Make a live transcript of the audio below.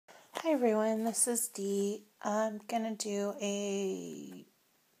Hi everyone, this is Dee. I'm gonna do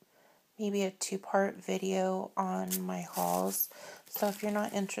maybe a two-part video on my hauls. So if you're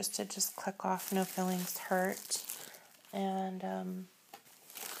not interested, just click off. No feelings hurt. And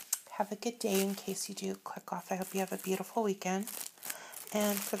have a good day in case you do click off. I hope you have a beautiful weekend.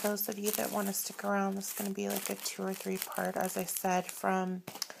 And for those of you that want to stick around, this is going to be like a 2 or 3 part, as I said, from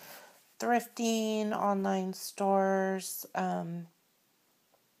thrifting, online stores,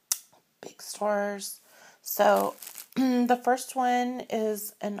 big stores. So the first one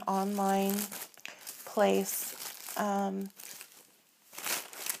is an online place. I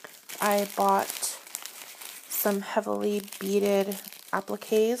bought some heavily beaded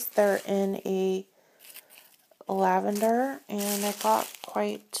appliques. They're in a lavender, and I got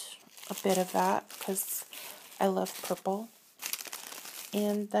quite a bit of that because I love purple.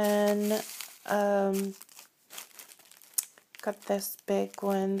 And then got this big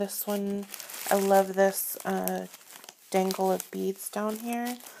one. This one, I love this dangle of beads down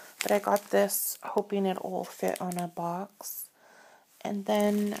here, but I got this hoping it will fit on a box. And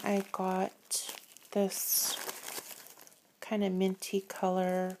then I got this kind of minty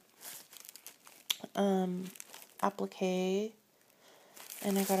color applique,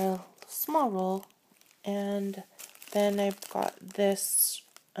 and I got a small roll. And then I've got this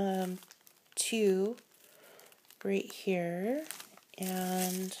two right here,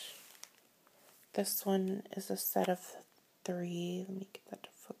 and this one is a set of 3. Let me get that to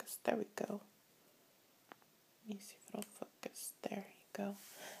focus. There we go. Let me see if it'll focus. There you go.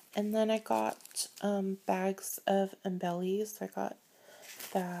 And then I got bags of embellies. I got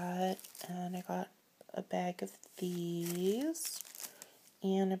that, and I got a bag of these,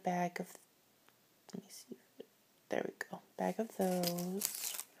 and a bag of, let me see, there we go, bag of those,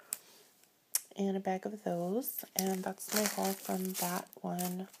 and a bag of those, and that's my haul from that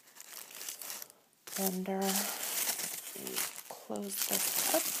one. And close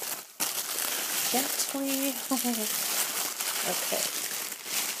this up gently. Okay,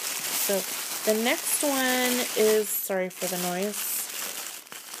 so the next one is, sorry for the noise,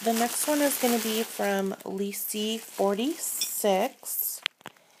 the next one is going to be from Lisi46,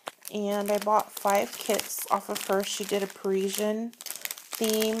 and I bought 5 kits off of her. She did a Parisian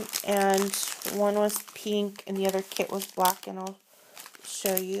theme, and one was pink and the other kit was black, and I'll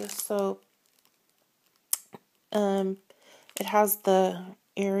show you. So it has the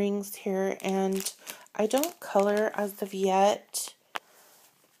earrings here, and I don't color as of yet,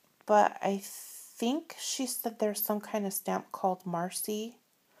 but I think she said there's some kind of stamp called Marcy,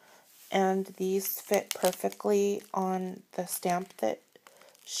 and these fit perfectly on the stamp that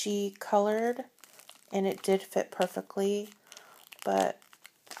she colored, and it did fit perfectly. But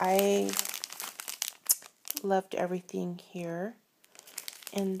I loved everything here.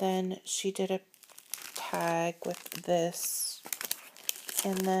 And then she did a tag with this,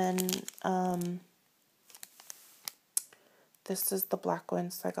 and then this is the black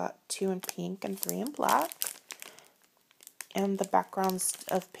one, so I got 2 in pink and 3 in black. And the backgrounds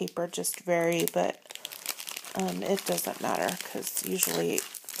of paper just vary, but it doesn't matter because usually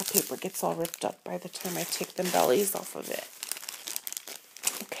the paper gets all ripped up by the time I take the bellies off of it.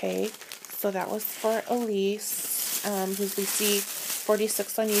 Okay, so that was for Elise, who's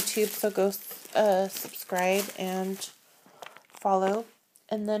Lisi46 on YouTube, so go subscribe and follow.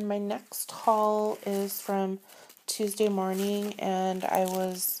 And then my next haul is from Tuesday morning, and I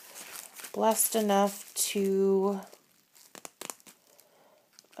was blessed enough to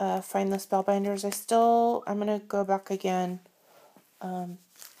find the spellbinders. I'm going to go back again.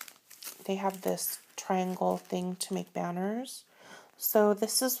 They have this triangle thing to make banners. So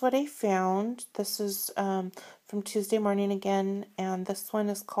this is what I found. This is from Tuesday morning again, and this one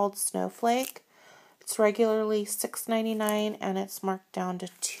is called Snowflake. It's regularly $6.99, and it's marked down to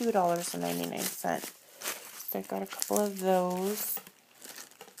 $2.99. So I got a couple of those.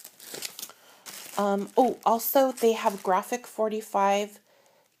 Oh, also they have Graphic 45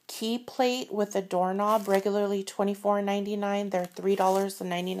 key plate with a doorknob, regularly $24.99. They're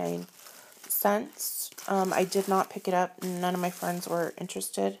 $3.99. I did not pick it up. None of my friends were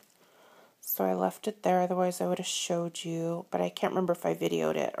interested, so I left it there. Otherwise, I would have showed you, but I can't remember if I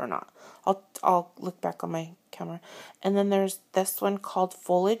videoed it or not. I'll look back on my camera. And then there's this one called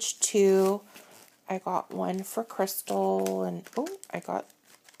Foliage 2. I got one for Crystal, and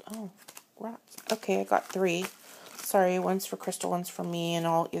rats. Okay, I got 3. Sorry, one's for Crystal, one's for me, and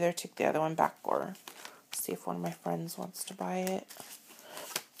I'll either take the other one back or see if one of my friends wants to buy it.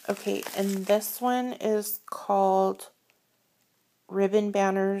 Okay, and this one is called Ribbon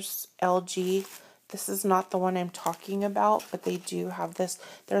Banners LG. this is not the one I'm talking about, but they do have this.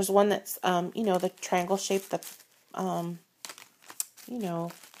 There's one that's, you know, the triangle shape, the, you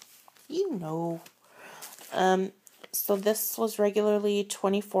know. So this was regularly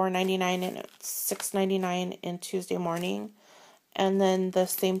 $24.99 and it's $6.99 in Tuesday morning. And then the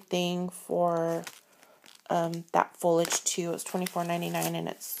same thing for that foliage too. It's $24.99 and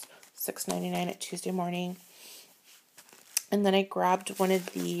it's $6.99 at Tuesday morning. And then I grabbed one of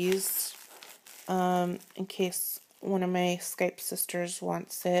these in case one of my Skype sisters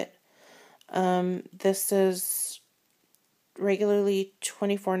wants it. This is regularly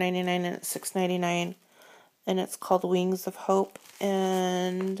 $24.99 and it's $6.99. And it's called Wings of Hope.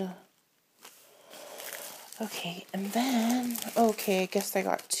 And okay, and then I guess I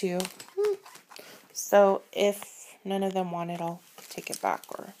got two. So if none of them want it, I'll take it back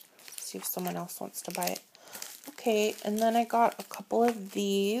or see if someone else wants to buy it. Okay, and then I got a couple of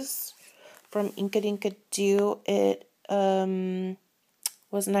these from Inkadinkado. It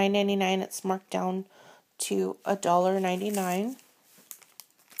was $9.99. It's marked down to $1.99.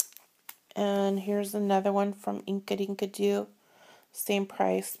 And here's another one from Inkadinkado. Same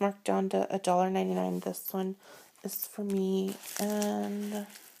price, marked down to $1.99. This one is for me. And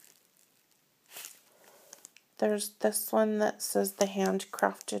there's this one that says the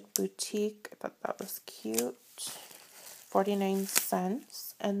Handcrafted Boutique. I thought that was cute. 49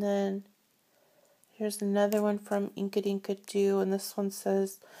 cents. And then here's another one from Inkadinkado. And this one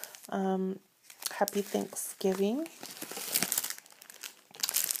says Happy Thanksgiving.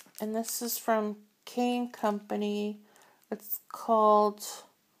 And this is from K & Company. It's called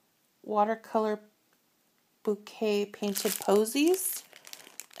Watercolor Bouquet Painted Posies.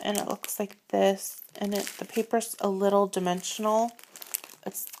 And it looks like this. And the paper's a little dimensional.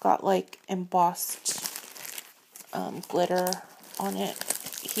 It's got like embossed glitter on it.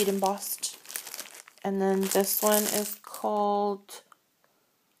 Heat embossed. And then this one is called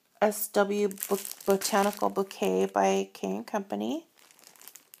SW Botanical Bouquet by K & Company.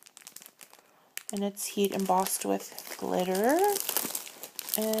 And it's heat embossed with glitter.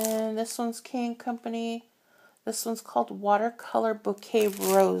 And this one's K & Company. This one's called Watercolor Bouquet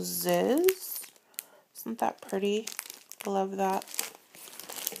Roses. Isn't that pretty? I love that.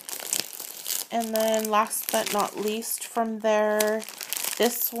 And then last but not least from there,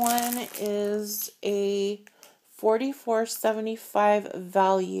 this one is a $44.75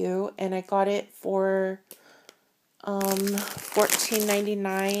 value. And I got it for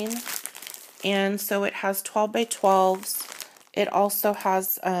 $14.99. And so it has 12 by 12s. It also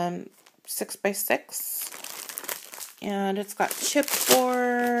has 6 by 6. And it's got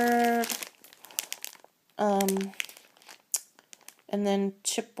chipboard. And then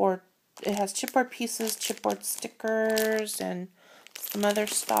chipboard. It has chipboard pieces, chipboard stickers, and some other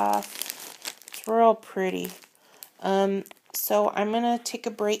stuff. It's real pretty. So I'm going to take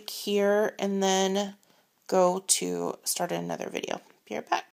a break here and then go to start another video. Be right back.